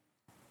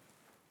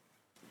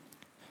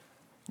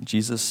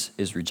Jesus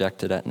is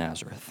rejected at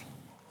Nazareth.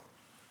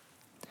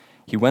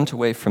 He went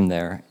away from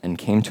there and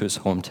came to his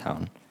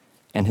hometown,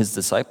 and his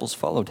disciples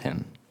followed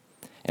him.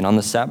 And on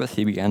the Sabbath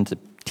he began to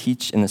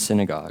teach in the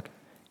synagogue,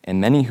 and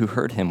many who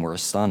heard him were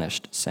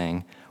astonished,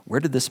 saying, "Where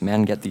did this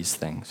man get these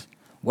things?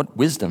 What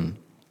wisdom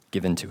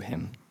given to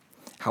him?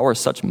 How are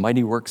such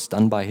mighty works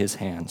done by his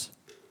hands?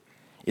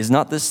 Is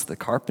not this the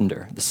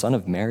carpenter, the son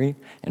of Mary,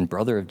 and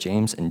brother of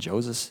James and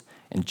Joseph,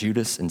 and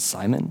Judas and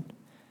Simon?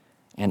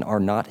 And are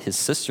not his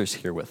sisters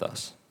here with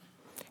us?"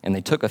 And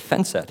they took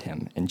offense at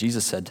him, and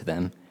Jesus said to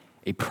them,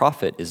 "A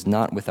prophet is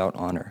not without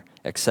honor,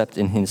 except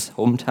in his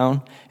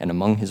hometown and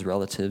among his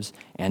relatives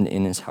and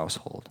in his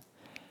household."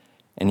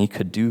 And he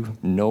could do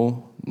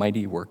no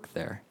mighty work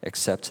there,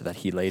 except that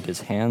he laid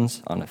his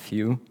hands on a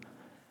few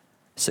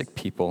sick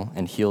people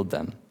and healed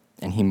them.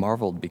 And he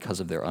marveled because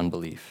of their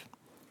unbelief.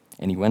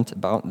 And he went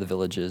about the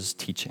villages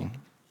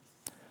teaching.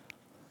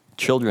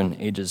 Children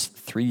ages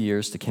 3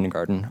 years to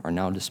kindergarten are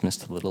now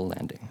dismissed to Little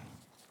Landing.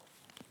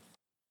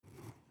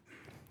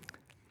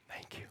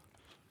 Thank you.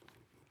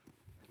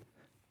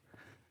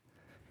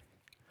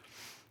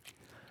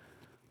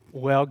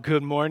 Well,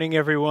 good morning,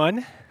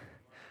 everyone.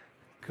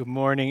 Good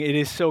morning. It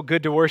is so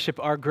good to worship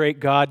our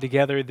great God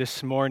together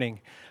this morning.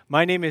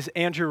 My name is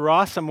Andrew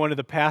Ross. I'm one of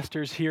the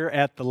pastors here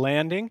at The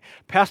Landing.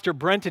 Pastor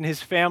Brent and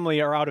his family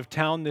are out of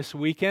town this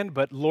weekend,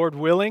 but Lord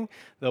willing,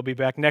 they'll be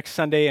back next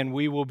Sunday, and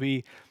we will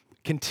be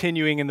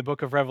continuing in the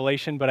book of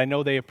Revelation, but I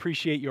know they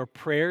appreciate your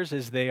prayers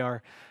as they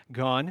are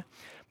gone.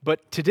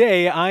 But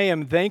today, I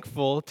am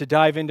thankful to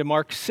dive into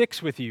Mark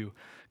 6 with you.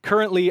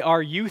 Currently,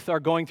 our youth are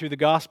going through the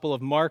Gospel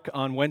of Mark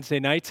on Wednesday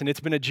nights, and it's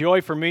been a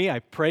joy for me. I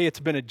pray it's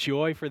been a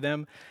joy for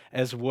them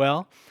as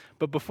well.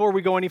 But before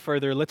we go any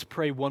further, let's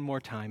pray one more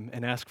time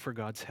and ask for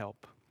God's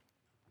help.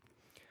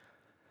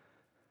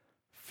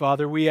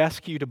 Father, we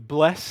ask you to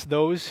bless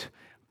those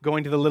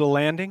going to the Little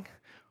Landing.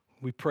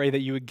 We pray that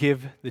you would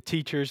give the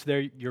teachers there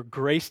your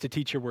grace to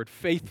teach your word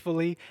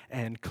faithfully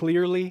and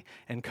clearly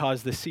and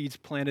cause the seeds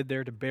planted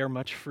there to bear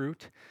much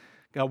fruit.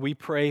 God, we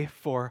pray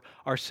for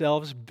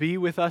ourselves. Be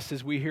with us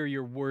as we hear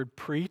your word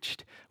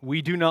preached.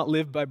 We do not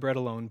live by bread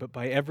alone, but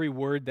by every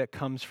word that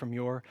comes from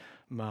your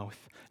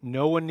mouth.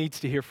 No one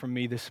needs to hear from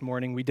me this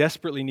morning. We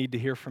desperately need to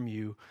hear from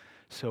you.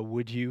 So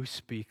would you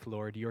speak,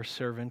 Lord? Your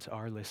servants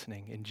are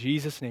listening. In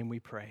Jesus' name we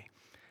pray.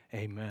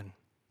 Amen.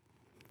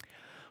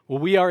 Well,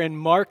 we are in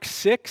Mark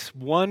 6,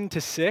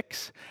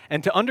 1-6,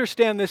 and to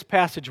understand this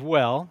passage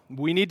well,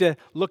 we need to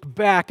look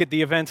back at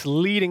the events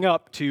leading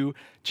up to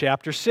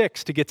chapter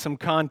 6 to get some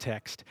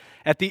context.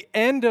 At the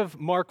end of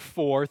Mark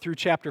 4 through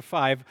chapter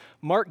 5,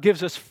 Mark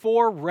gives us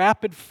 4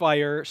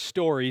 rapid-fire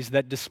stories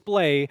that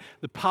display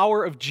the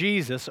power of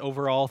Jesus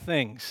over all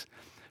things.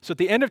 So at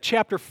the end of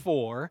chapter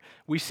 4,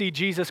 we see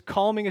Jesus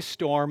calming a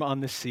storm on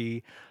the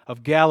Sea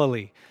of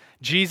Galilee.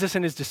 Jesus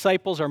and his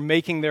disciples are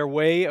making their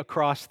way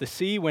across the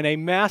sea when a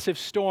massive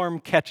storm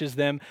catches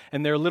them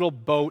and their little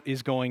boat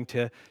is going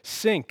to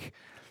sink.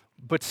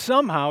 But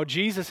somehow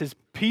Jesus is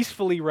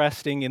peacefully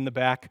resting in the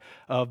back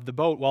of the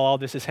boat while all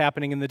this is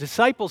happening. And the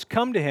disciples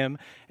come to him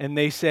and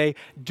they say,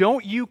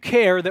 "Don't you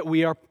care that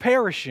we are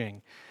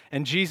perishing?"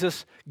 And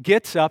Jesus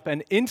gets up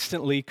and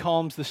instantly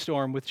calms the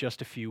storm with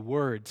just a few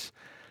words.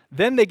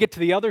 Then they get to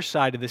the other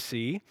side of the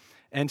sea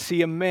and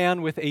see a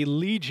man with a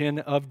legion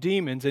of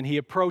demons, and he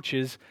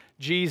approaches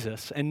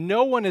Jesus. And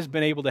no one has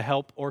been able to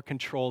help or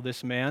control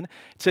this man.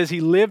 It says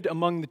he lived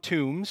among the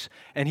tombs,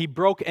 and he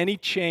broke any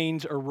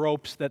chains or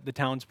ropes that the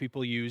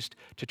townspeople used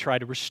to try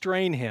to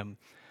restrain him.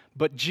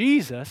 But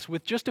Jesus,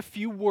 with just a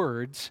few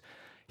words,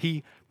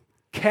 he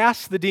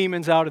casts the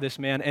demons out of this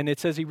man, and it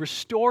says he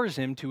restores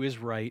him to his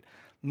right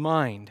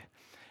mind.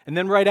 And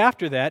then right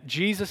after that,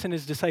 Jesus and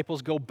his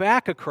disciples go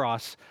back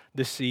across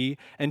the sea,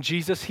 and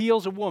Jesus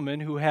heals a woman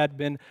who had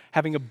been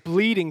having a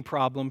bleeding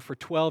problem for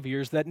 12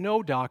 years that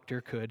no doctor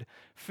could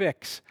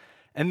fix.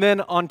 And then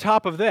on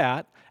top of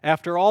that,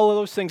 after all of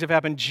those things have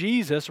happened,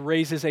 Jesus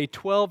raises a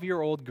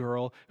 12-year-old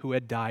girl who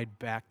had died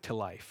back to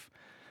life.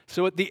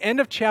 So at the end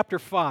of chapter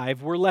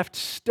 5, we're left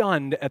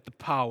stunned at the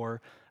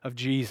power of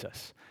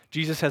Jesus.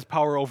 Jesus has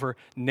power over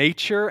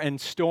nature and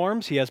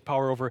storms. He has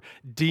power over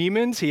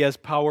demons. He has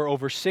power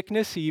over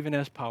sickness. He even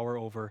has power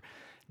over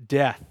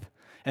death.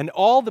 And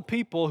all the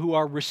people who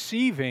are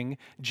receiving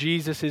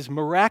Jesus'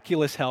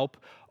 miraculous help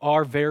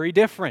are very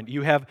different.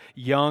 You have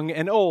young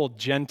and old,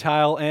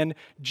 Gentile and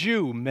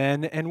Jew,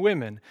 men and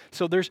women.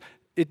 So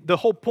the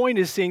whole point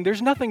is seeing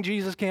there's nothing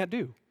Jesus can't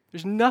do.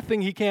 There's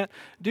nothing he can't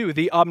do.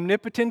 The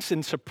omnipotence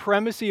and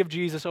supremacy of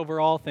Jesus over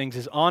all things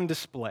is on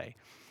display.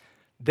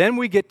 Then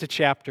we get to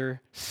chapter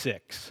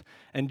 6,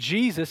 and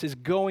Jesus is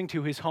going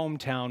to his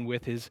hometown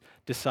with his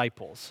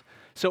disciples.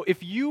 So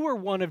if you were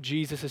one of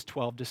Jesus'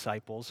 12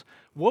 disciples,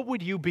 what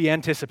would you be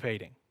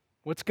anticipating?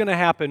 What's going to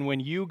happen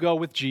when you go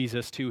with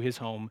Jesus to his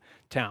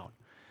hometown?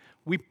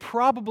 We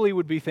probably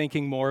would be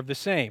thinking more of the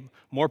same.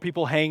 More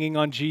people hanging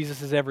on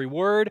Jesus' every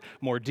word,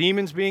 more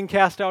demons being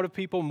cast out of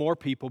people, more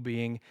people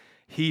being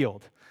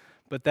healed.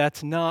 But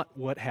that's not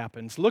what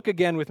happens. Look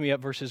again with me at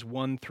verses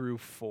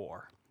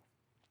 1-4.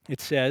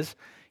 It says,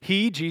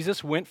 he,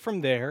 Jesus, went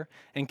from there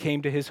and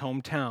came to his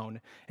hometown,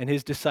 and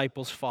his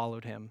disciples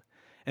followed him.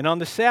 And on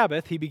the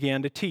Sabbath he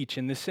began to teach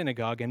in the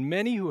synagogue, and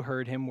many who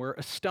heard him were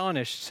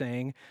astonished,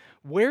 saying,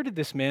 "Where did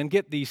this man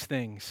get these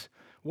things?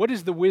 What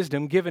is the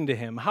wisdom given to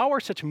him? How are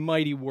such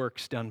mighty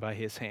works done by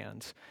his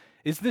hands?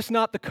 Is this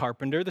not the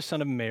carpenter, the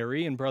son of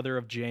Mary, and brother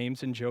of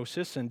James and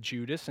Joseph and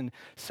Judas and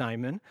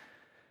Simon?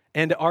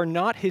 And are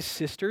not his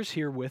sisters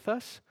here with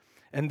us?"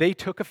 And they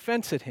took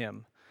offense at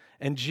him.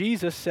 And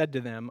Jesus said to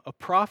them, "A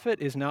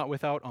prophet is not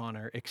without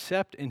honor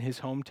except in his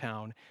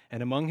hometown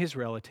and among his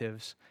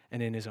relatives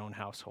and in his own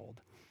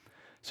household."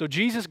 So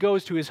Jesus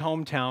goes to his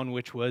hometown,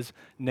 which was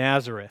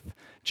Nazareth.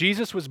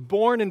 Jesus was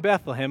born in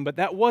Bethlehem, but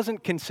that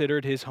wasn't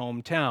considered his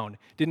hometown.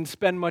 Didn't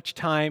spend much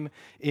time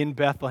in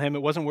Bethlehem.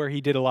 It wasn't where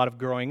he did a lot of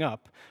growing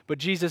up. But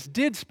Jesus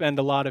did spend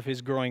a lot of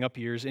his growing up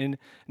years in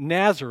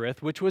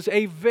Nazareth, which was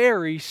a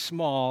very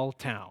small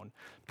town.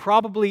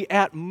 Probably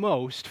at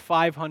most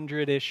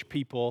 500-ish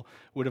people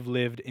would have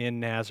lived in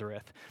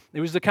Nazareth.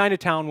 It was the kind of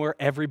town where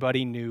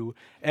everybody knew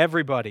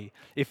everybody.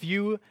 If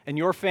you and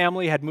your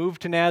family had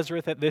moved to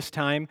Nazareth at this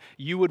time,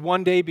 you would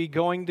one day be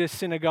going to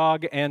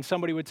synagogue and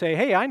somebody would say,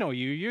 "Hey, I know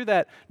you. You're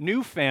that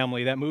new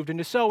family that moved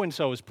into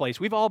so-and-so's place.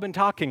 We've all been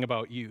talking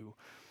about you."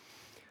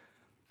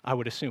 I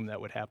would assume that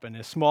would happen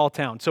in a small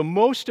town. So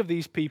most of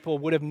these people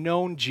would have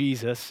known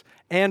Jesus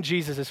and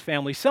Jesus'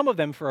 family, some of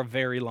them for a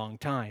very long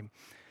time.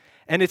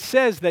 And it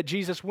says that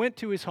Jesus went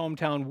to his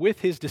hometown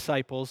with his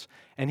disciples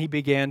and he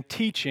began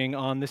teaching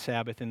on the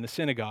Sabbath in the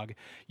synagogue.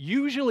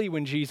 Usually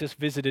when Jesus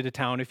visited a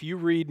town, if you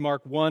read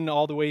Mark 1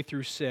 all the way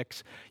through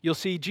 6, you'll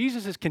see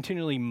Jesus is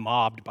continually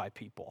mobbed by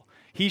people.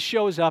 He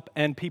shows up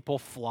and people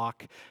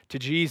flock to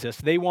Jesus.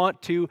 They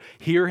want to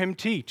hear him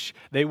teach.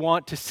 They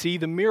want to see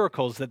the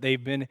miracles that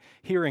they've been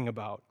hearing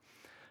about.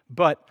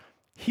 But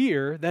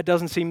here, that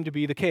doesn't seem to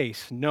be the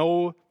case.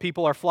 No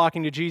people are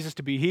flocking to Jesus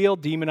to be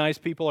healed.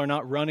 Demonized people are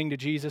not running to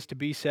Jesus to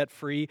be set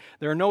free.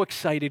 There are no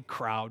excited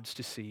crowds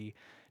to see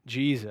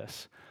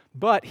Jesus.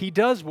 But he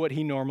does what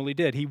he normally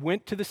did. He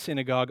went to the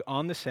synagogue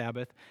on the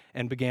Sabbath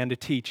and began to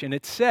teach. And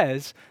it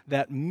says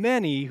that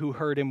many who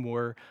heard him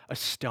were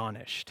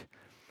astonished.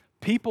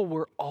 People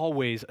were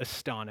always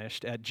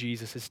astonished at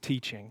Jesus'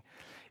 teaching.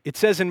 It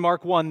says in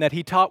Mark 1 that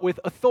he taught with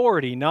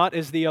authority, not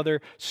as the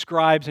other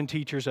scribes and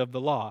teachers of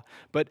the law.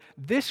 But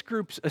this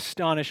group's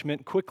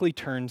astonishment quickly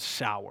turns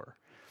sour.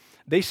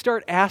 They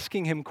start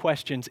asking him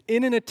questions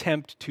in an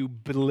attempt to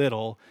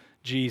belittle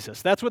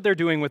Jesus. That's what they're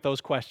doing with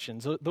those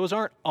questions. Those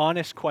aren't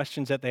honest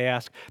questions that they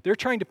ask. They're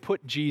trying to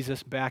put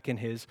Jesus back in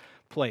his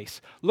place.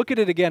 Look at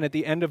it again at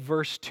the end of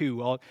verse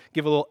 2. I'll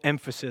give a little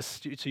emphasis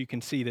so you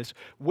can see this.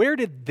 Where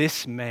did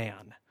this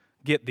man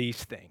get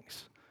these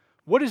things?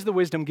 What is the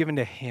wisdom given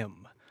to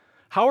him?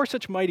 How are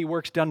such mighty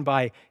works done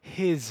by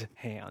his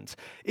hands?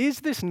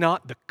 Is this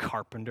not the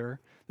carpenter,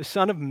 the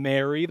son of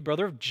Mary, the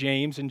brother of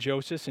James and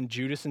Joseph and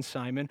Judas and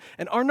Simon?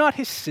 And are not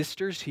his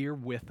sisters here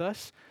with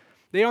us?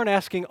 They aren't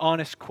asking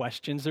honest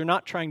questions. They're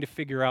not trying to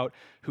figure out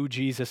who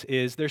Jesus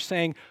is. They're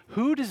saying,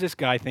 who does this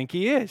guy think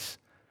he is?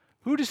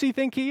 Who does he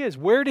think he is?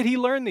 Where did he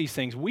learn these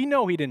things? We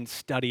know he didn't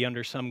study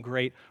under some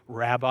great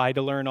rabbi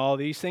to learn all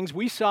these things.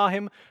 We saw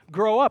him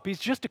grow up. He's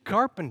just a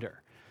carpenter.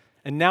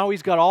 And now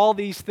he's got all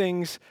these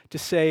things to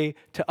say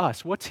to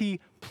us. What's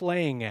he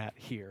playing at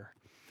here?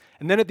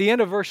 And then at the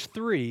end of verse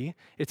 3,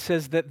 it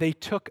says that they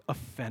took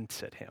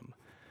offense at him.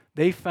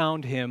 They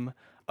found him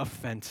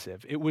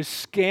offensive. It was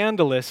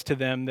scandalous to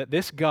them that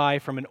this guy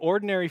from an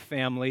ordinary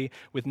family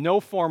with no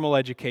formal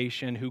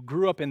education who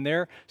grew up in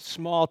their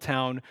small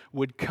town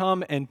would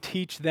come and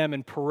teach them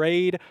and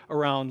parade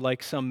around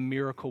like some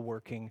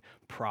miracle-working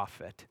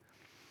prophet.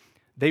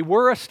 They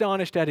were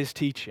astonished at his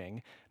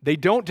teaching. They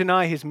don't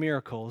deny his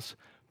miracles,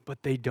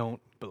 but they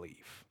don't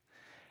believe.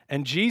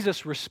 And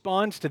Jesus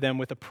responds to them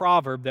with a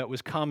proverb that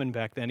was common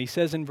back then. He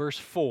says in verse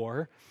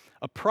 4,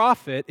 "A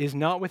prophet is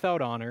not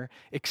without honor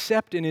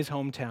except in his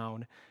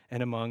hometown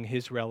and among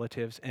his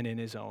relatives and in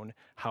his own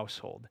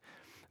household."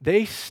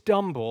 They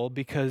stumble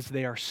because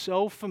they are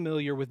so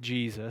familiar with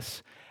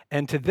Jesus,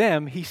 and to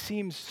them, he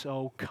seems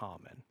so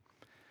common.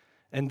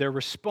 And their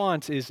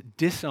response is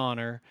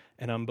dishonor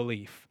and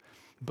unbelief.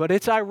 But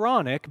it's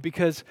ironic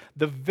because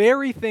the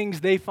very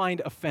things they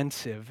find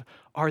offensive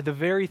are the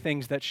very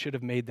things that should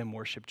have made them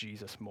worship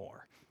Jesus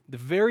more. The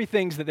very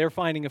things that they're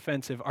finding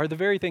offensive are the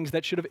very things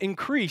that should have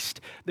increased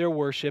their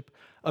worship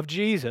of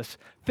Jesus.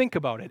 Think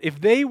about it.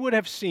 If they would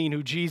have seen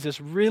who Jesus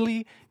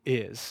really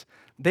is,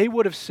 they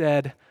would have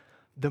said,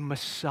 the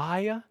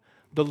Messiah,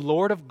 the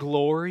Lord of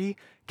glory,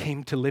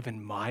 came to live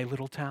in my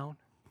little town.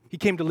 He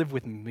came to live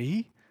with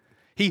me.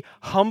 He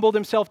humbled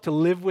himself to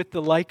live with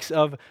the likes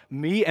of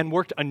me and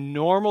worked a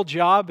normal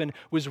job and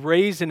was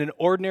raised in an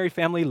ordinary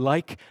family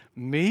like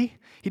me.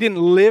 He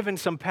didn't live in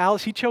some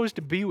palace. He chose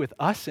to be with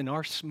us in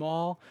our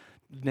small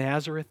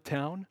Nazareth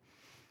town.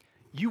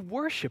 You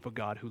worship a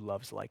God who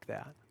loves like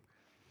that.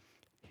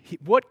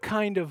 What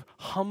kind of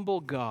humble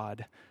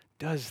God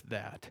does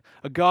that.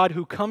 A God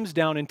who comes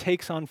down and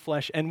takes on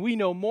flesh, and we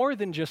know more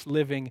than just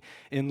living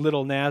in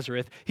little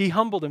Nazareth. He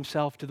humbled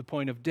himself to the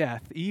point of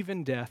death,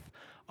 even death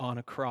on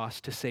a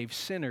cross, to save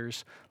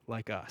sinners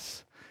like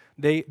us.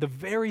 The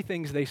very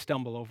things they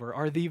stumble over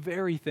are the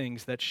very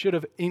things that should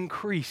have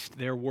increased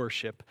their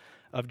worship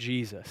of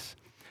Jesus.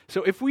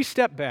 So if we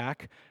step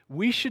back,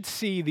 we should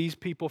see these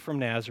people from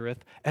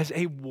Nazareth as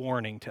a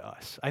warning to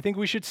us. I think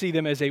we should see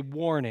them as a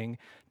warning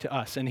to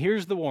us. And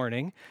here's the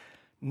warning: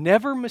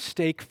 never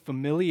mistake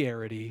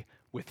familiarity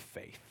with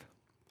faith.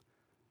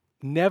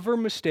 Never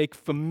mistake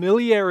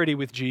familiarity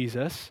with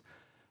Jesus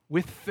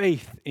with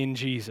faith in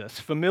Jesus.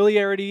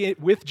 Familiarity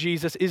with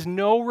Jesus is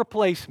no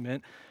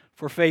replacement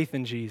for faith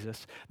in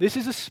Jesus. This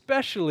is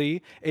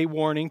especially a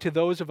warning to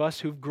those of us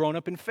who've grown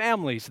up in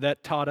families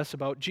that taught us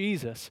about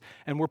Jesus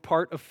and were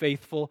part of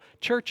faithful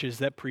churches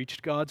that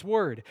preached God's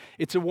word.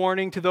 It's a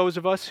warning to those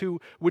of us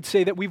who would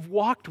say that we've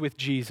walked with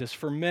Jesus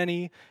for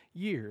many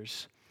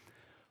years.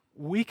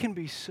 We can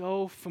be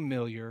so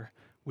familiar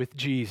with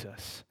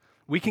Jesus.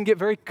 We can get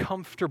very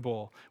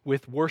comfortable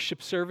with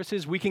worship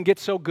services. We can get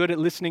so good at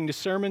listening to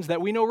sermons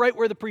that we know right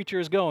where the preacher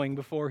is going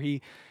before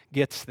he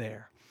gets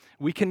there.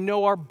 We can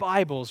know our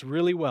Bibles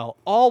really well.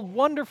 All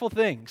wonderful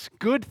things,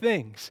 good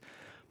things,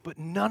 but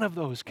none of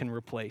those can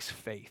replace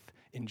faith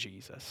in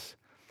Jesus.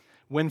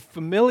 When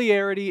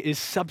familiarity is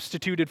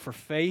substituted for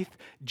faith,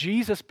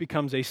 Jesus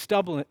becomes a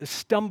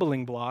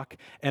stumbling block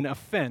and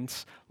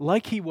offense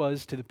like he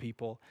was to the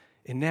people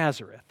in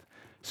Nazareth.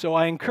 So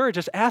I encourage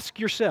us, ask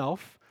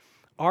yourself,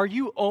 are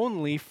you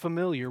only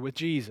familiar with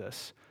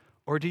Jesus,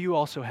 or do you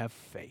also have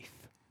faith?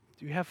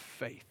 Do you have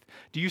faith?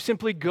 Do you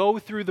simply go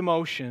through the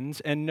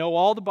motions and know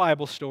all the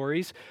Bible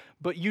stories,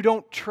 but you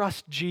don't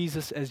trust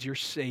Jesus as your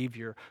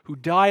Savior, who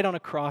died on a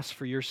cross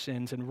for your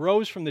sins and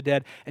rose from the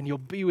dead, and you'll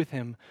be with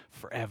him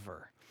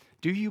forever?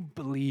 Do you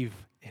believe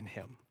in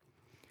him?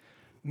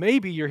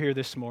 Maybe you're here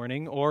this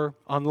morning or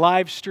on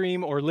live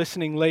stream or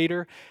listening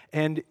later,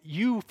 and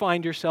you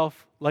find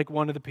yourself like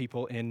one of the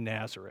people in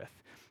Nazareth.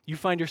 You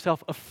find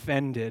yourself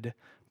offended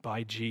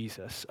by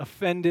Jesus,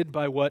 offended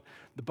by what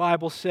the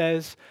Bible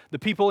says. The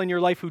people in your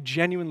life who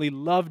genuinely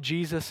love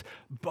Jesus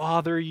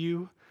bother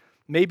you.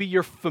 Maybe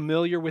you're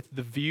familiar with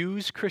the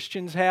views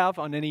Christians have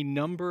on any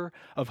number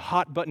of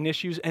hot-button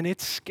issues, and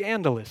it's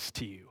scandalous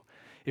to you.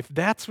 If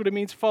that's what it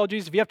means to follow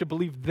Jesus, if you have to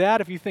believe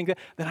that, if you think that,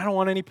 then I don't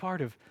want any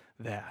part of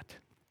that.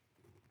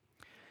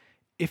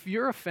 If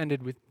you're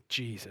offended with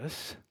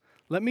Jesus,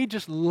 let me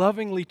just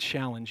lovingly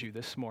challenge you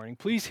this morning.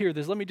 Please hear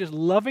this. Let me just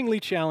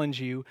lovingly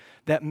challenge you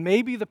that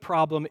maybe the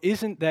problem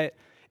isn't that,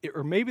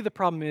 or maybe the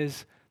problem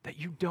is that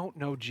you don't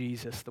know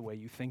Jesus the way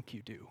you think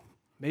you do.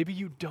 Maybe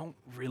you don't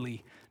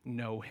really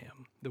know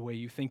him the way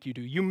you think you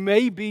do. You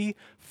may be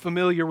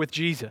familiar with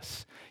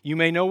Jesus. You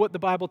may know what the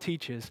Bible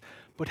teaches,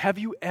 but have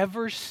you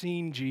ever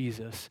seen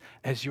Jesus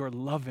as your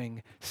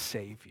loving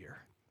Savior?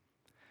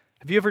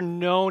 Have you ever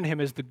known him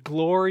as the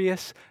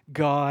glorious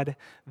God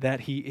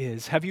that he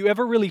is? Have you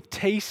ever really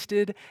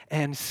tasted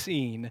and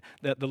seen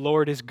that the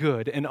Lord is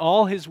good and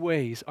all his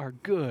ways are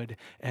good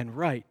and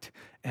right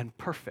and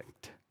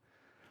perfect?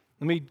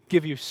 Let me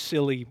give you a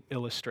silly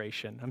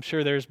illustration. I'm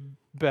sure there's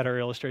better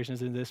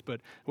illustrations than this,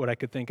 but what I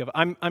could think of.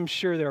 I'm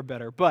sure there are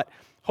better, but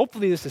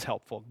hopefully this is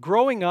helpful.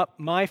 Growing up,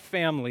 my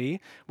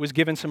family was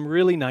given some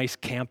really nice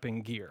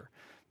camping gear.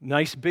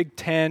 Nice big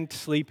tent,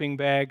 sleeping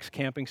bags,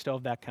 camping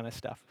stove, that kind of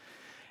stuff.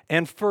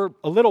 And for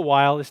a little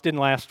while, this didn't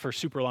last for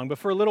super long, but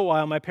for a little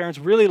while, my parents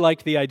really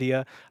liked the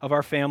idea of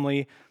our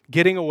family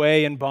getting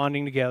away and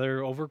bonding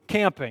together over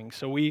camping.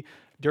 So we,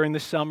 during the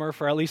summer,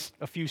 for at least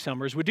a few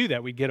summers, would do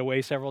that. We'd get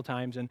away several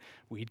times and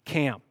we'd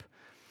camp.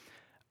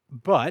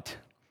 But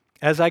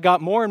as I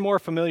got more and more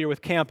familiar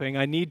with camping,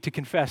 I need to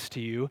confess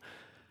to you,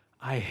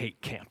 I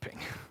hate camping.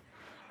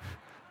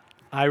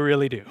 I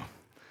really do.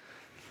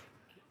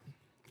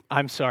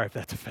 I'm sorry if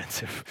that's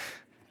offensive.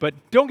 But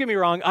don't get me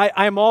wrong,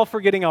 I'm all for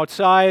getting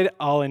outside.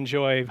 I'll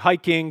enjoy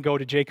hiking, go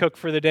to Jay Cook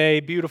for the day.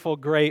 Beautiful,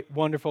 great,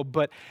 wonderful.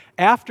 But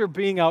after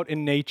being out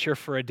in nature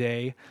for a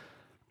day,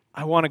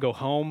 I want to go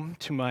home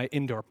to my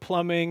indoor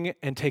plumbing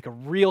and take a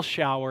real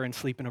shower and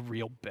sleep in a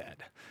real bed.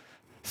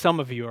 Some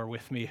of you are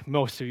with me.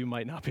 Most of you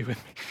might not be with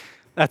me.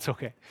 That's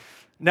okay.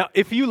 Now,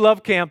 if you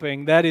love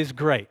camping, that is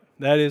great.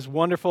 That is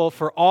wonderful.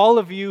 For all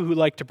of you who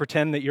like to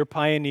pretend that you're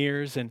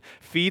pioneers and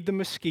feed the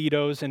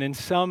mosquitoes and in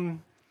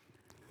some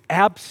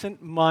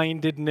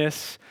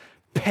absent-mindedness,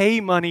 pay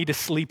money to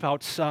sleep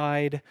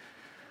outside,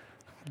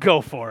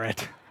 go for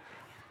it.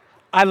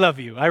 I love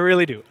you. I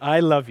really do.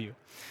 I love you.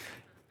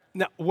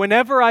 Now,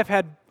 whenever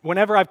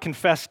I've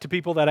confessed to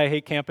people that I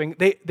hate camping,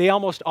 they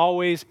almost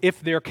always,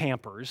 if they're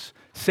campers,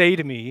 say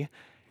to me,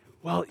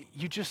 well,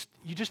 you just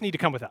need to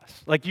come with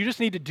us. Like, you just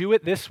need to do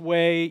it this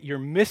way. You're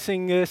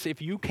missing this. If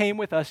you came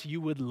with us,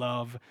 you would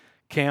love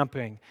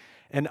camping.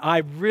 And I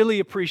really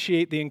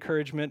appreciate the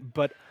encouragement,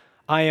 but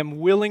I am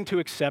willing to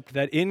accept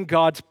that in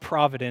God's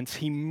providence,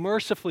 he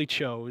mercifully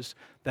chose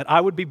that I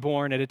would be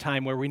born at a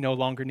time where we no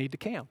longer need to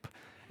camp.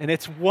 And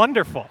it's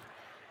wonderful.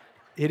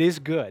 It is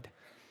good.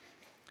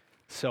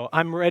 So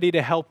I'm ready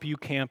to help you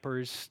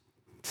campers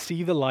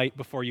see the light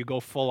before you go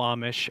full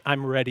Amish.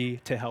 I'm ready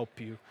to help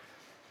you.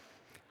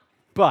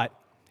 But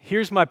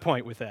here's my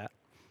point with that.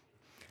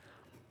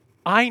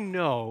 I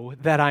know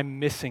that I'm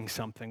missing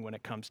something when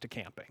it comes to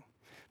camping.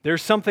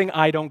 There's something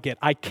I don't get.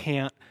 I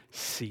can't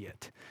see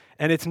it.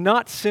 And it's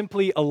not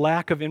simply a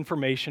lack of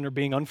information or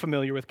being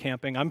unfamiliar with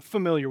camping. I'm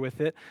familiar with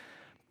it,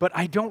 but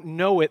I don't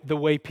know it the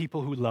way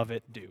people who love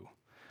it do.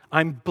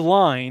 I'm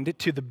blind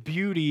to the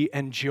beauty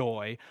and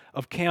joy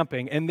of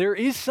camping, and there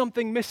is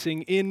something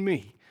missing in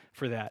me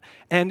for that.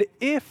 And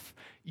if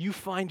you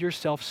find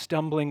yourself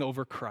stumbling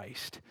over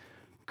Christ,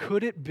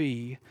 could it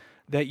be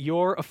that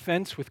your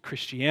offense with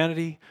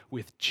Christianity,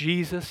 with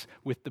Jesus,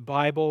 with the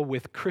Bible,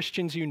 with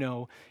Christians you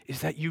know, is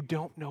that you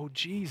don't know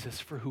Jesus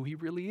for who he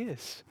really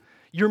is?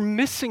 You're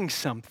missing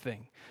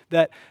something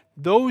that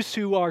those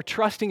who are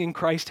trusting in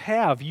Christ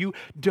have. You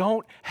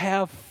don't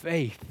have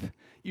faith.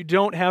 You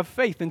don't have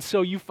faith, and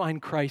so you find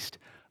Christ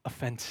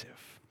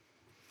offensive.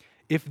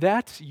 If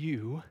that's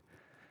you,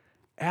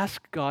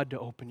 ask God to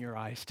open your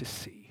eyes to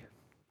see.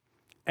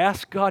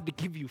 Ask God to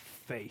give you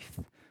faith,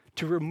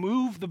 to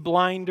remove the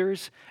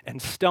blinders and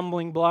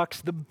stumbling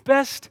blocks. The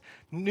best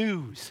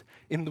news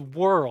in the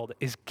world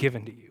is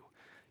given to you.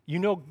 You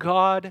know,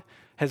 God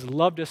has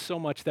loved us so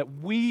much that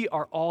we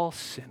are all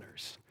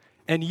sinners.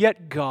 And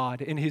yet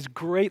God, in his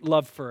great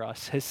love for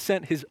us, has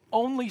sent his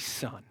only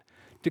Son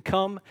to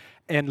come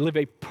and live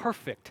a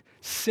perfect,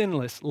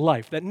 sinless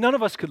life that none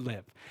of us could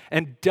live,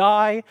 and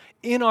die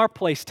in our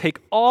place, take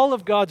all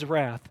of God's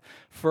wrath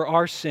for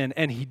our sin.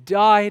 And he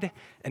died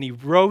and he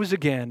rose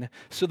again,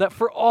 so that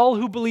for all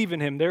who believe in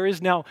him, there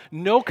is now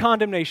no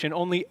condemnation,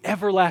 only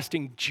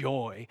everlasting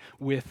joy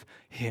with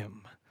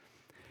him.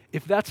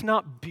 If that's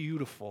not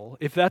beautiful,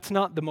 if that's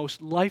not the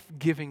most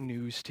life-giving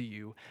news to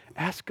you,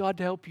 ask God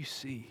to help you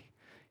see.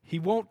 He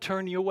won't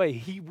turn you away.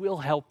 He will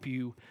help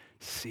you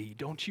see.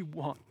 Don't you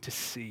want to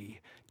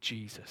see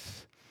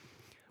Jesus?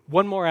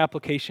 One more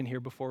application here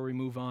before we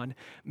move on.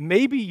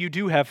 Maybe you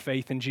do have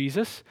faith in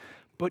Jesus,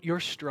 but you're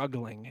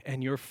struggling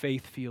and your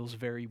faith feels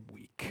very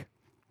weak.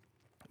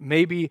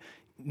 Maybe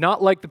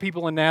not like the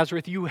people in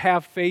Nazareth, you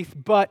have faith,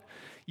 but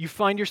you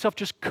find yourself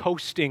just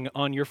coasting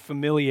on your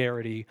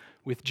familiarity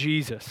with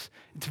Jesus.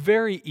 It's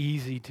very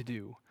easy to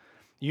do.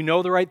 You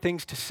know the right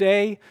things to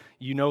say,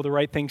 you know the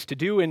right things to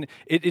do, and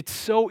it's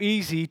so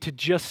easy to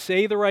just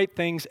say the right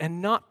things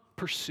and not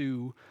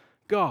pursue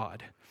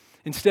God.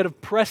 Instead of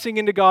pressing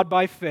into God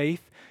by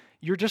faith,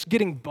 you're just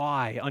getting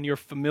by on your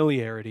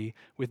familiarity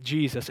with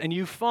Jesus. And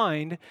you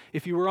find,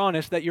 if you were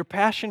honest, that your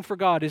passion for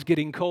God is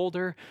getting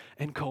colder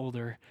and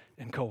colder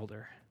and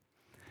colder.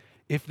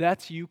 If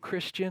that's you,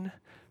 Christian,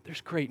 there's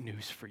great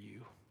news for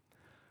you.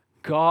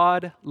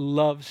 God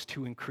loves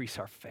to increase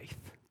our faith.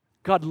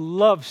 God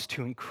loves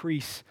to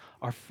increase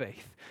our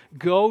faith.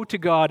 Go to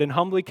God and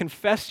humbly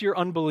confess your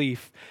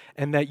unbelief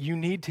and that you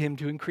need him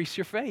to increase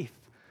your faith.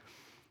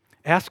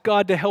 Ask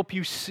God to help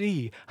you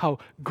see how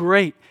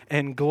great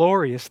and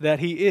glorious that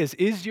he is.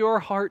 Is your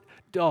heart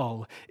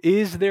dull?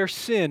 Is there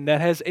sin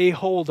that has a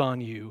hold on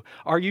you?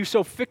 Are you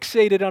so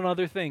fixated on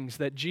other things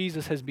that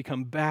Jesus has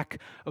become back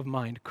of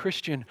mind?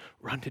 Christian,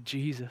 run to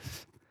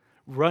Jesus.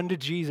 Run to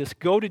Jesus.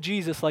 Go to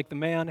Jesus like the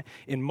man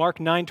in Mark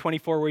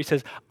 9:24 where he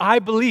says, I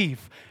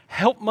believe,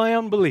 help my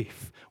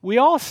unbelief. We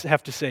all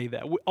have to say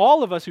that.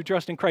 All of us who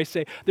trust in Christ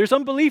say, there's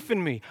unbelief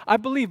in me. I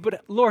believe,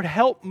 but Lord,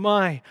 help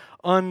my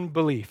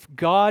unbelief.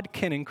 God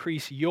can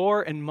increase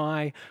your and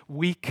my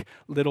weak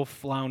little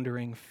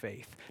floundering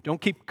faith. Don't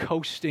keep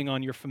coasting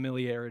on your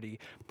familiarity.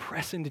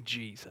 Press into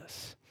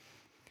Jesus.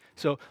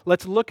 So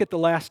let's look at the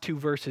last two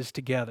verses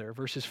together,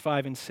 verses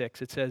 5 and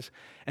 6. It says,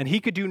 and he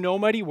could do no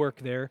mighty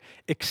work there,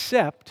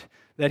 except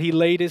that he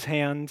laid his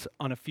hands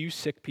on a few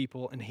sick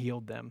people and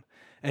healed them.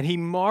 And he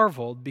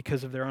marveled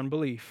because of their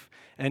unbelief.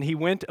 And he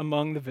went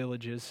among the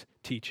villages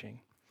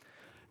teaching.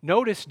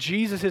 Notice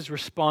Jesus'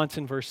 response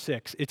in verse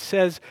 6. It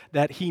says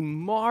that he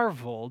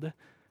marveled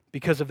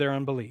because of their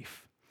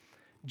unbelief.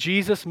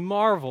 Jesus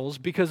marvels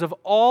because of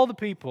all the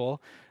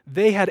people.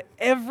 They had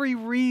every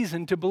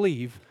reason to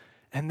believe,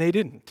 and they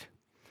didn't.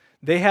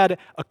 They had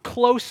a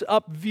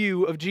close-up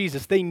view of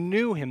Jesus. They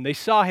knew him. They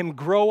saw him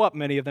grow up,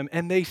 many of them,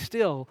 and they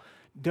still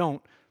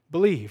don't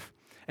believe.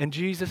 And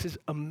Jesus is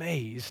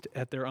amazed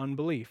at their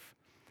unbelief.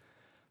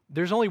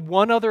 There's only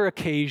one other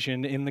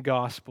occasion in the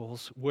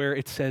Gospels where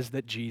it says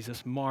that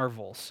Jesus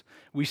marvels.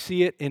 We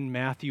see it in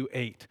Matthew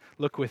 8.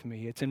 Look with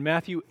me. It's in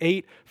Matthew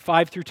 8,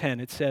 5 through 10.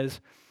 It says,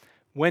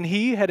 when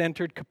he had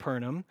entered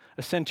Capernaum,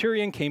 a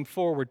centurion came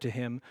forward to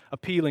him,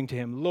 appealing to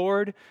him,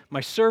 Lord,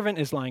 my servant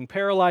is lying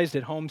paralyzed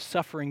at home,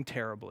 suffering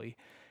terribly.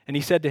 And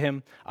he said to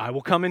him, I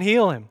will come and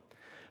heal him.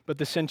 But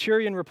the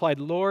centurion replied,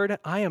 Lord,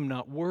 I am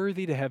not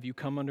worthy to have you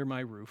come under my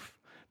roof,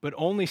 but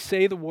only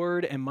say the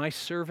word and my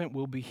servant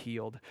will be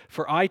healed.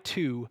 For I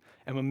too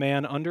am a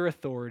man under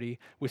authority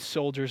with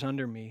soldiers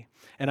under me.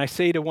 And I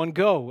say to one,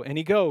 go, and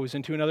he goes,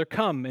 and to another,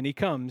 come, and he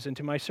comes, and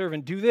to my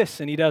servant, do this,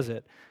 and he does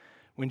it.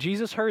 When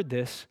Jesus heard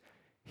this,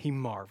 he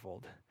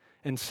marveled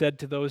and said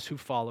to those who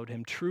followed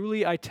him,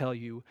 truly I tell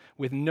you,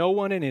 with no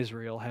one in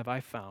Israel have I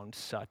found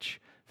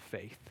such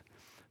faith.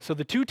 So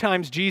the two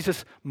times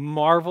Jesus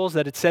marvels,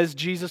 that it says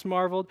Jesus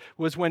marveled,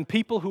 was when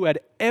people who had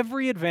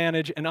every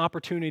advantage and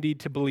opportunity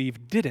to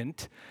believe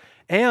didn't,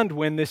 and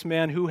when this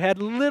man who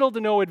had little to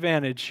no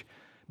advantage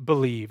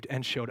believed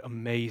and showed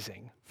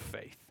amazing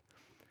faith.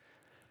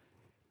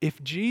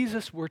 If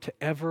Jesus were to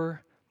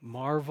ever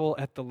marvel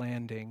at the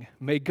landing,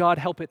 may God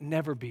help it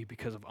never be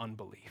because of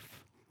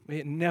unbelief. May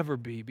it never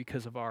be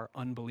because of our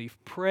unbelief.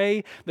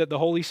 Pray that the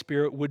Holy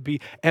Spirit would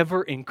be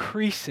ever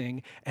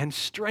increasing and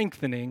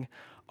strengthening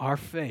our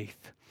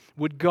faith.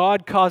 Would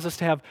God cause us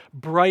to have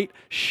bright,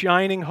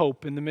 shining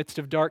hope in the midst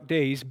of dark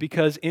days,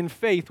 because in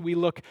faith we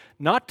look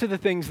not to the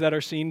things that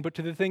are seen, but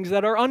to the things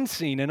that are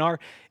unseen and are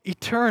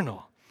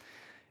eternal.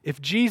 If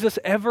Jesus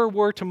ever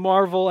were to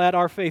marvel at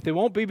our faith, it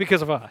won't be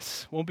because of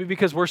us. It won't be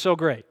because we're so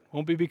great. It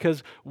won't be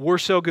because we're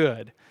so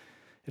good.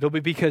 It'll be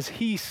because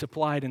he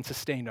supplied and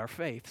sustained our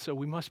faith. So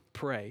we must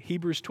pray.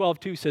 Hebrews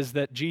 12:2 says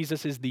that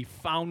Jesus is the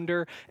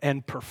founder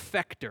and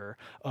perfecter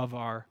of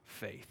our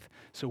faith.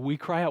 So we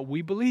cry out,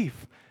 we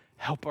believe.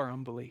 Help our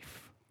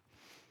unbelief.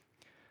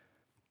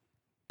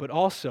 But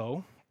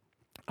also,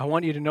 I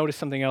want you to notice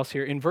something else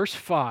here. In verse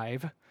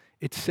 5,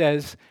 it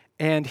says,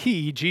 and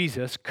he,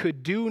 Jesus,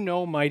 could do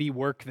no mighty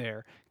work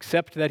there,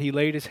 except that he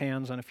laid his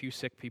hands on a few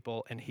sick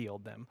people and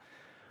healed them.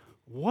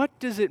 What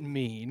does it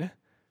mean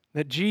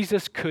that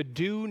Jesus could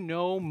do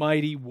no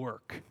mighty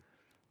work?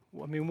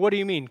 I mean, what do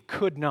you mean,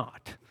 could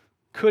not?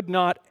 Could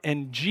not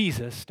and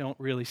Jesus don't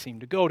really seem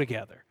to go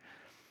together.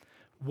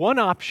 One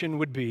option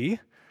would be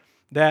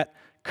that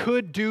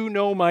could do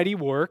no mighty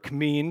work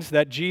means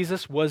that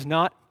Jesus was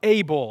not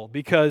able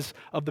because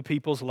of the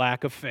people's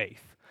lack of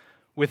faith.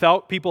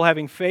 Without people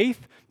having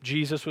faith,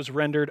 Jesus was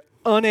rendered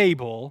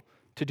unable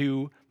to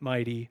do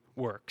mighty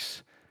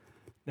works.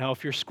 Now,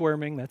 if you're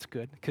squirming, that's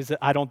good, because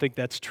I don't think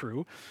that's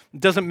true. It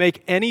doesn't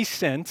make any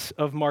sense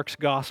of Mark's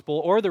gospel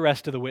or the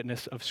rest of the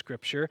witness of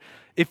Scripture.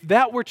 If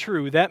that were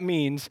true, that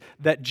means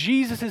that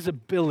Jesus'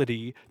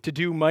 ability to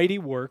do mighty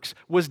works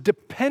was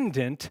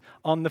dependent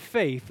on the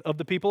faith of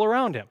the people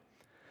around him.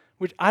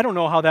 Which I don't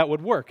know how that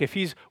would work. If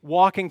he's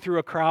walking through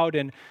a crowd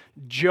and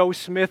Joe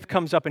Smith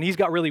comes up and he's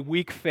got really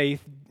weak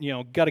faith,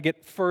 got to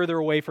get further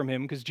away from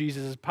him because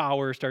Jesus'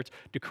 power starts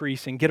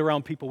decreasing. Get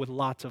around people with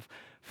lots of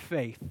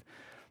faith.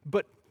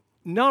 But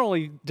not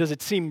only does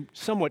it seem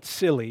somewhat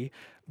silly,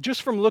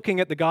 just from looking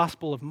at the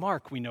Gospel of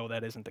Mark, we know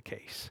that isn't the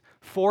case.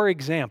 For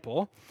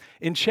example,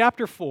 in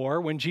chapter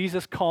 4, when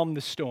Jesus calmed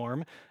the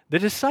storm, the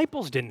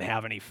disciples didn't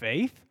have any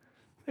faith.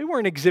 They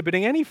weren't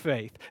exhibiting any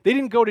faith. They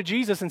didn't go to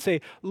Jesus and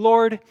say,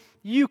 Lord,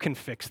 you can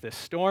fix this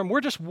storm.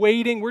 We're just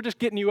waiting. We're just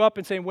getting you up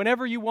and saying,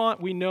 whenever you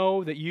want, we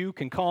know that you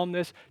can calm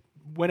this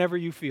whenever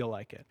you feel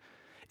like it.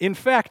 In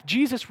fact,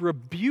 Jesus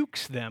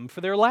rebukes them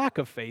for their lack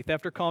of faith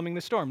after calming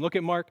the storm. Look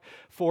at Mark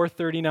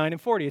 4:39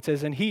 and 40. It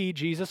says, and he,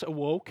 Jesus,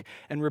 awoke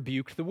and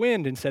rebuked the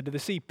wind and said to the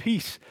sea,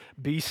 peace,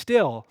 be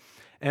still.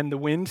 And the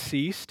wind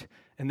ceased,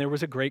 and there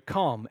was a great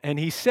calm. And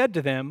he said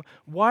to them,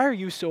 why are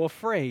you so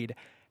afraid?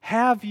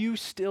 Have you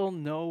still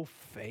no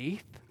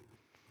faith?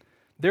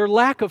 Their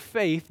lack of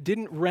faith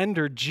didn't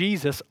render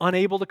Jesus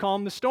unable to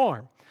calm the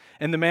storm.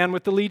 And the man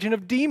with the legion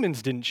of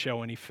demons didn't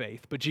show any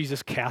faith, but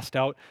Jesus cast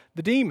out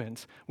the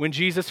demons. When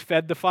Jesus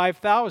fed the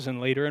 5,000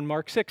 later in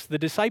Mark 6, the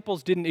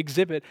disciples didn't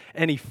exhibit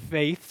any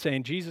faith,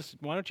 saying, Jesus,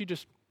 why don't you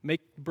just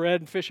make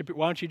bread and fish?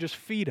 Why don't you just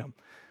feed them?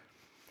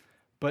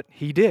 But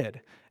he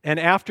did. And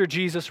after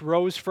Jesus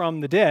rose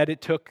from the dead,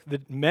 it took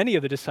many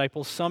of the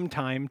disciples some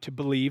time to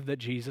believe that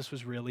Jesus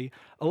was really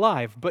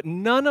alive. But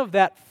none of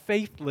that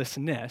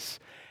faithlessness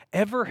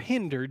ever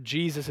hindered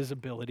Jesus'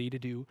 ability to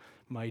do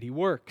mighty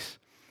works.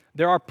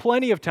 There are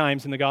plenty of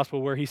times in the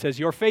gospel where he says,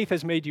 your faith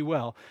has made you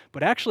well.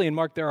 But actually in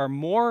Mark, there are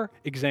more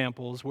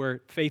examples where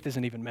faith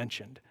isn't even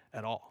mentioned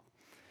at all.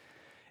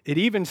 It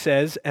even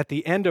says at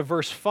the end of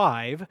verse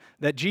 5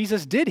 that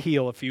Jesus did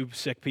heal a few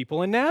sick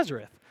people in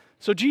Nazareth.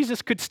 So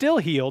Jesus could still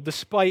heal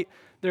despite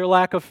their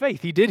lack of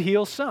faith. He did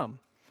heal some.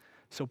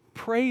 So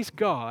praise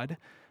God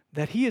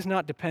that he is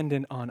not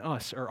dependent on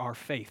us or our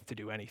faith to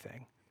do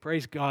anything.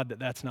 Praise God that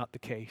that's not the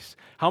case.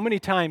 How many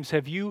times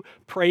have you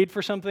prayed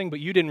for something, but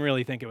you didn't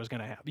really think it was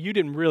going to happen? You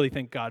didn't really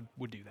think God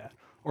would do that,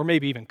 or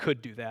maybe even could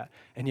do that,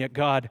 and yet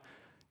God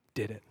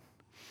did it.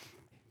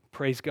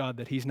 Praise God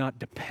that he's not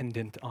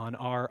dependent on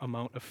our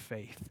amount of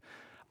faith.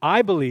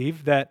 I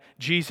believe that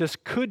Jesus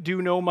could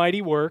do no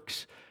mighty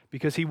works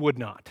because he would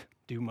not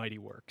do mighty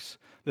works.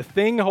 The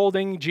thing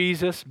holding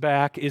Jesus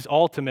back is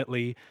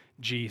ultimately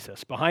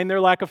Jesus. Behind their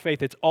lack of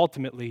faith, it's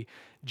ultimately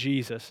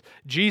Jesus.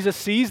 Jesus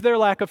sees their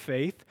lack of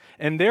faith,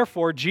 and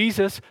therefore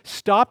Jesus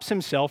stops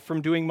himself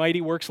from doing mighty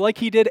works like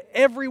he did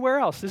everywhere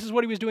else. This is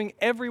what he was doing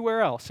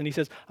everywhere else. And he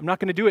says, I'm not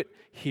going to do it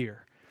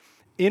here.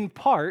 In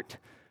part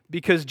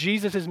because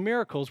Jesus'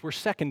 miracles were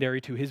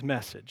secondary to his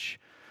message.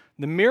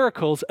 The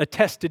miracles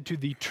attested to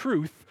the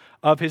truth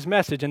of his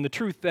message and the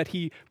truth that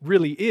he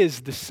really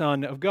is the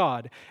Son of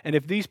God. And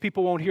if these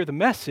people won't hear the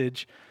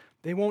message,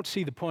 they won't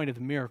see the point of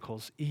the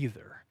miracles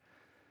either.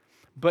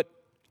 But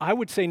I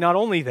would say not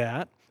only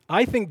that,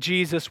 I think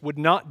Jesus would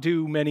not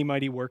do many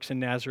mighty works in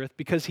Nazareth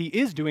because he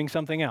is doing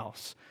something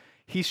else.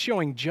 he's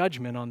showing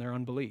judgment on their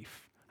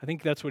unbelief. I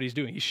think that's what he's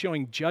doing. He's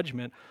showing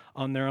judgment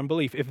on their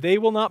unbelief. If they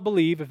will not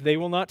believe, if they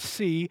will not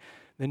see,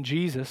 then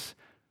Jesus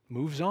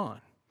moves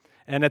on.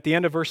 And at the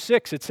end of verse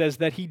 6, it says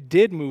that he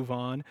did move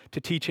on to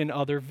teach in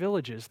other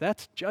villages.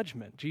 That's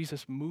judgment.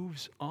 Jesus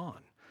moves on.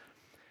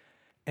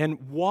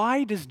 And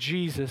why does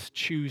Jesus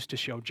choose to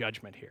show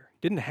judgment here?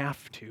 Didn't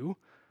have to.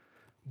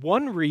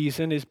 One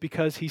reason is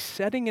because he's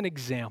setting an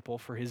example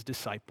for his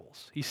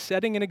disciples. He's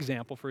setting an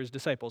example for his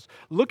disciples.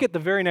 Look at the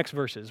very next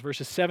verses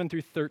 7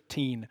 through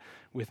 13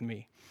 with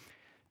me.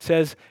 It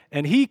says,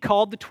 "And he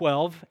called the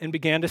 12 and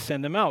began to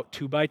send them out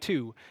 2 by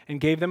 2 and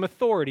gave them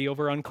authority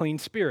over unclean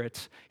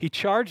spirits. He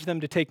charged them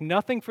to take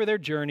nothing for their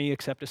journey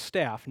except a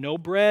staff, no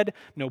bread,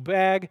 no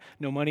bag,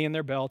 no money in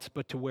their belts,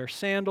 but to wear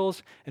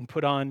sandals and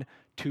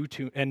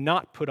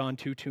not put on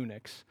 2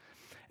 tunics.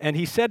 And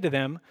he said to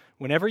them,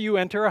 whenever you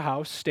enter a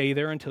house, stay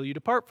there until you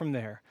depart from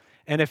there.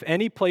 And if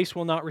any place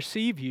will not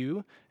receive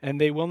you, and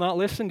they will not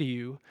listen to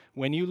you,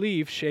 when you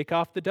leave, shake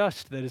off the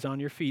dust that is on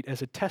your feet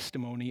as a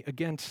testimony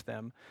against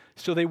them."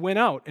 So they went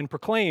out and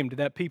proclaimed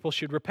that people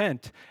should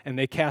repent, and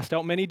they cast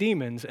out many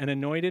demons and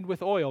anointed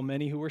with oil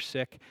many who were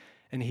sick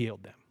and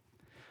healed them.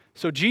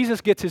 So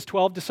Jesus gets his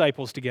 12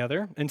 disciples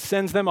together and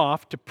sends them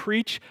off to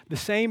preach the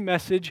same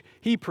message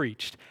he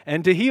preached,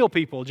 and to heal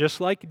people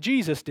just like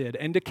Jesus did,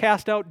 and to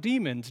cast out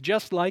demons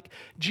just like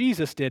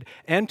Jesus did,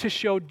 and to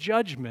show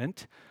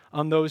judgment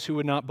on those who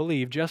would not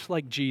believe, just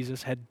like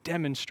Jesus had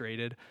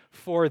demonstrated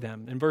for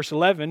them. In verse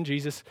 11,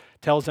 Jesus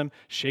tells them,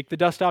 shake the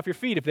dust off your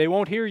feet. If they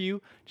won't hear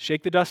you,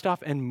 shake the dust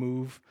off and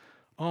move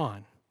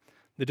on.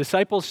 The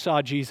disciples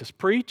saw Jesus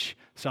preach,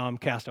 saw him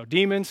cast out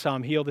demons, saw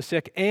him heal the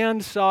sick,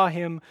 and saw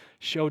him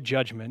show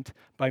judgment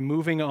by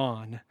moving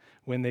on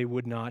when they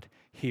would not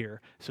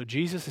hear. So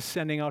Jesus is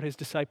sending out his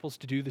disciples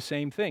to do the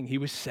same thing. He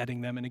was setting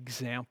them an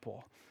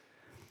example.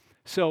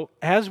 So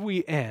as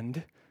we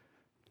end,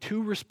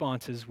 2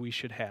 responses we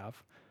should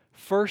have.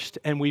 First,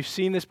 and we've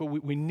seen this, but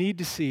we need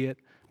to see it.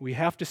 We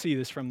have to see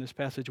this from this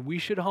passage. We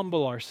should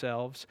humble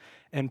ourselves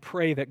and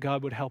pray that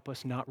God would help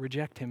us not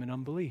reject him in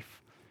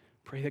unbelief.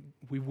 Pray that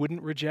we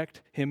wouldn't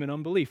reject him in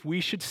unbelief.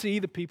 We should see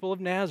the people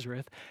of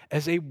Nazareth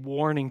as a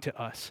warning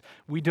to us.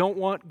 We don't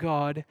want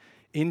God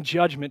in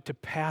judgment to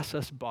pass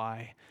us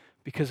by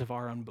because of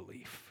our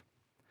unbelief.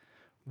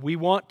 We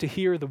want to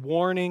hear the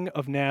warning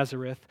of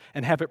Nazareth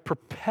and have it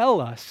propel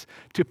us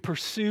to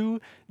pursue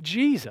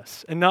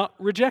Jesus and not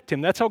reject him.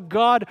 That's how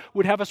God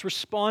would have us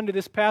respond to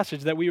this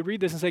passage, that we would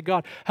read this and say,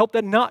 God, help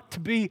that not to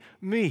be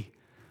me.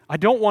 I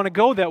don't want to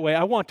go that way.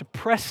 I want to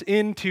press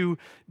into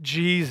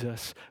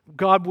Jesus.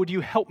 God, would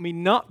you help me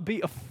not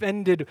be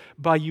offended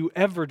by you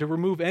ever, to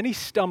remove any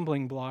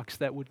stumbling blocks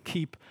that would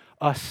keep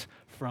us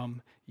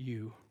from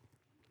you.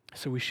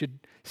 So we should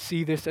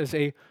see this as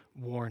a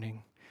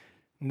warning.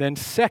 And then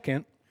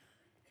second,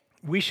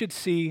 we should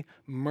see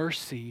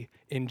mercy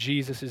in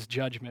Jesus'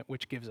 judgment,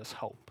 which gives us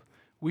hope.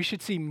 We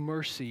should see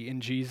mercy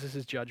in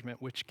Jesus'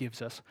 judgment, which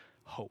gives us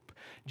hope.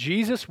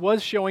 Jesus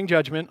was showing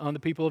judgment on the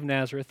people of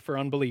Nazareth for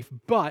unbelief,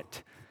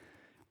 but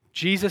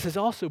Jesus is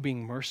also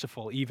being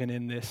merciful even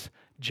in this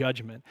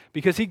judgment,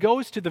 because he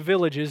goes to the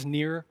villages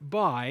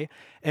nearby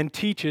and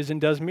teaches and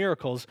does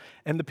miracles,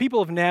 and the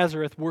people of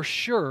Nazareth were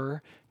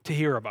sure to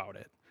hear about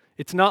it.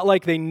 It's not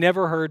like they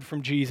never heard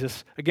from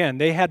Jesus again.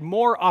 They had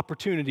more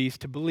opportunities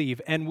to believe,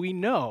 and we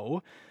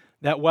know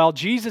that while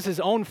Jesus'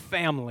 own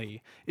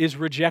family is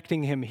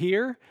rejecting him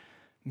here,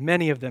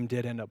 many of them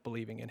did end up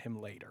believing in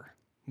him later.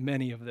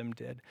 Many of them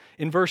did.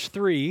 In verse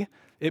 3,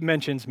 it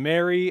mentions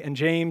Mary and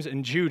James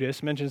and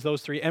Judas, mentions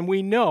those 3, and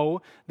we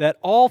know that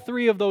all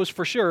 3 of those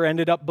for sure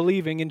ended up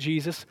believing in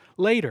Jesus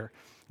later.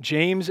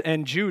 James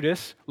and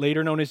Judas,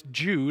 later known as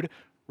Jude,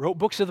 wrote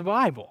books of the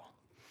Bible.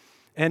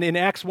 And in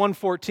Acts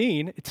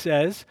 1:14, it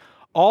says,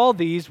 all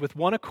these with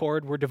one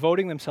accord were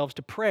devoting themselves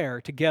to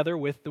prayer together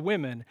with the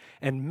women,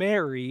 and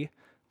Mary,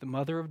 the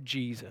mother of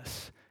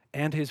Jesus,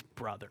 and his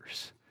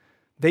brothers.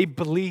 They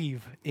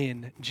believe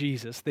in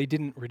Jesus. They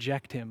didn't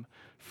reject him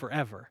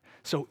forever.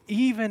 So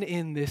even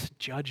in this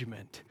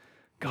judgment,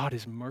 God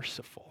is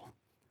merciful.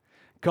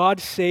 God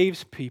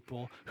saves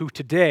people who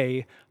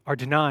today are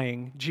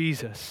denying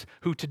Jesus,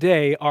 who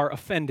today are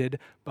offended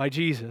by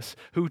Jesus,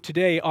 who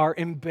today are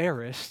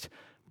embarrassed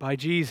by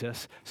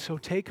Jesus. So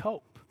take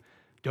hope.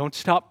 Don't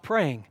stop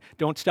praying.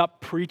 Don't stop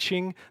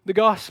preaching the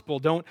gospel.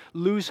 Don't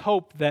lose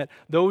hope that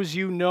those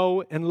you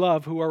know and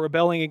love who are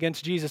rebelling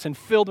against Jesus and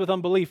filled with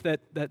unbelief,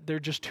 that they're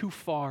just too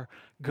far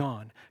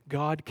gone.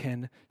 God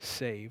can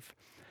save.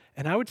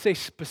 And I would say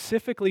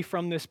specifically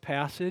from this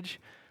passage,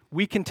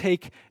 we can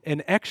take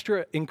an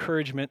extra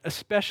encouragement,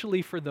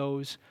 especially for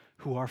those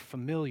who are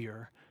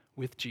familiar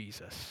with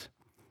Jesus.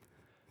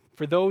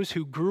 For those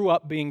who grew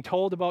up being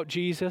told about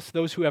Jesus,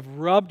 those who have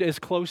rubbed as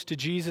close to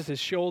Jesus'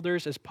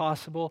 shoulders as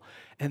possible,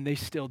 and they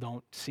still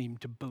don't seem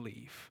to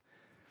believe.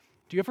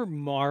 Do you ever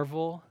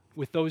marvel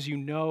with those you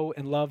know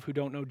and love who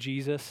don't know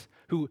Jesus,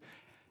 who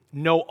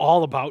know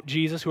all about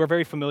Jesus, who are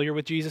very familiar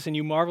with Jesus, and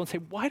you marvel and say,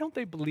 why don't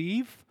they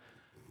believe?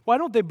 Why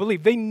don't they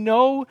believe? They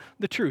know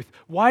the truth.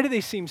 Why do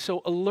they seem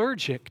so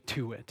allergic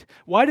to it?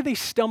 Why do they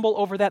stumble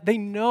over that? They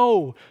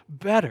know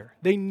better.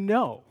 They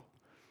know.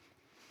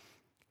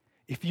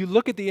 If you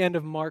look at the end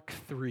of Mark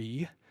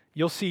 3,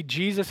 you'll see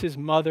Jesus'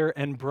 mother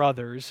and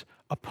brothers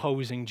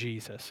opposing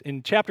Jesus.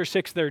 In chapter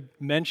 6, they're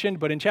mentioned,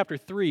 but in chapter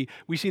 3,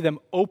 we see them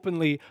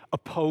openly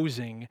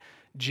opposing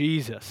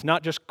Jesus,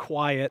 not just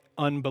quiet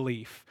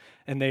unbelief.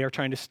 And they are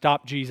trying to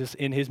stop Jesus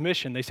in his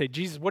mission. They say,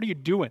 Jesus, what are you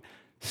doing?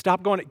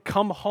 Stop going,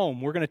 come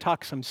home. We're going to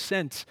talk some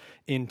sense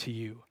into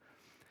you.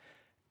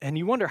 And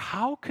you wonder,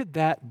 how could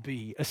that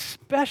be,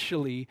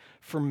 especially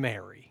for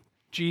Mary,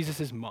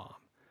 Jesus' mom?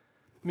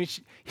 I mean,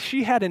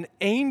 she had an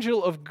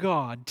angel of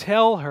God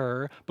tell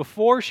her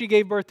before she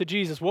gave birth to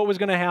Jesus what was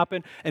going to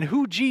happen and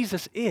who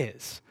Jesus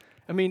is.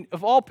 I mean,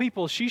 of all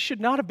people, she should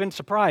not have been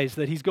surprised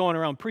that he's going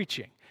around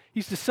preaching.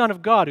 He's the Son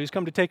of God who's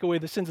come to take away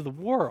the sins of the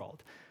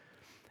world.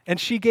 And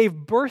she gave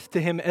birth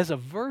to him as a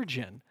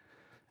virgin.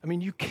 I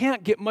mean, you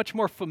can't get much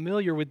more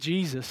familiar with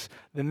Jesus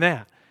than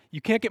that. You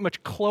can't get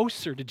much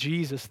closer to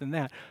Jesus than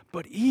that.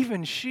 But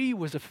even she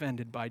was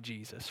offended by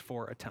Jesus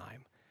for a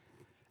time.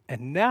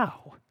 And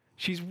now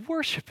she's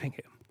worshiping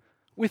him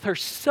with her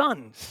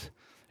sons,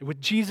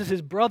 with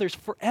Jesus' brothers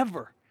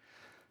forever.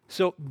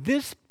 So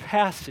this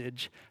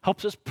passage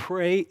helps us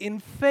pray in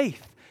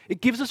faith.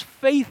 It gives us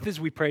faith as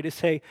we pray to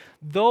say,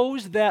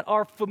 those that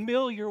are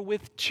familiar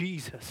with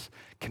Jesus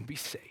can be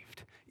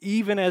saved,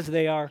 even as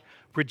they are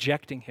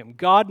rejecting him.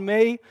 God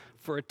may,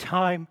 for a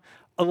time,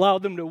 allow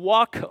them to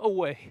walk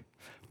away,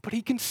 but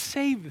he can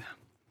save them.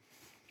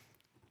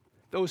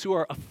 Those who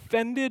are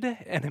offended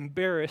and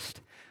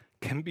embarrassed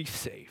can be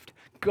saved.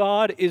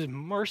 God is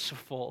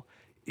merciful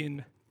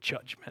in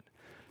judgment.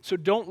 So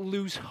don't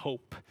lose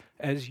hope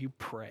as you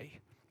pray.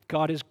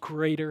 God is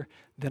greater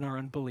than our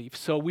unbelief.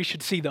 So we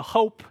should see the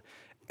hope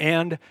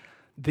and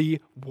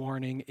the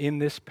warning in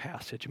this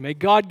passage. May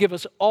God give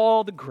us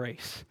all the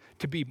grace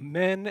to be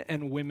men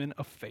and women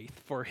of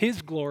faith for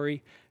his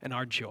glory and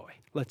our joy.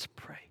 Let's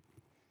pray.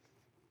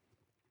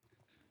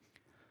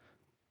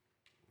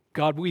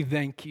 God, we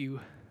thank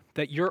you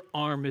that your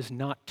arm is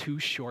not too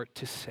short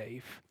to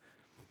save.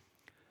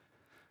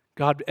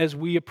 God, as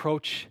we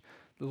approach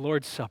the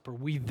Lord's Supper,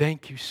 we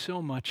thank you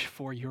so much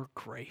for your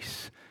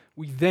grace.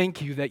 We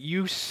thank you that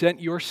you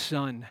sent your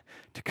Son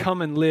to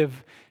come and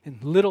live in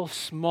little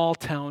small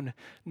town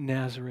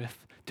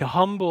Nazareth, to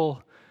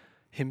humble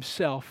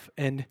himself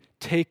and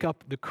take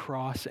up the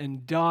cross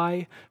and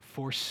die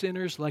for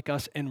sinners like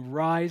us and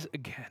rise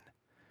again.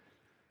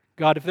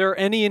 God, if there are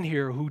any in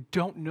here who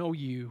don't know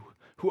you,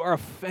 who are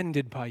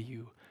offended by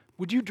you,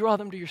 would you draw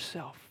them to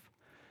yourself?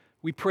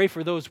 We pray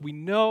for those we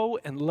know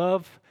and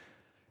love,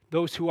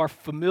 those who are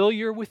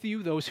familiar with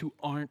you, those who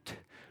aren't.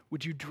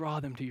 Would you draw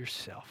them to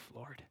yourself,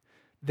 Lord?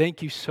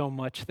 Thank you so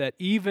much that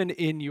even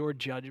in your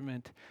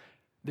judgment,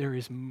 there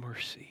is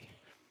mercy.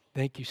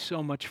 Thank you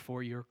so much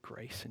for your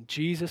grace. In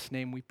Jesus'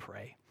 name we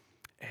pray.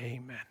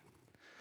 Amen.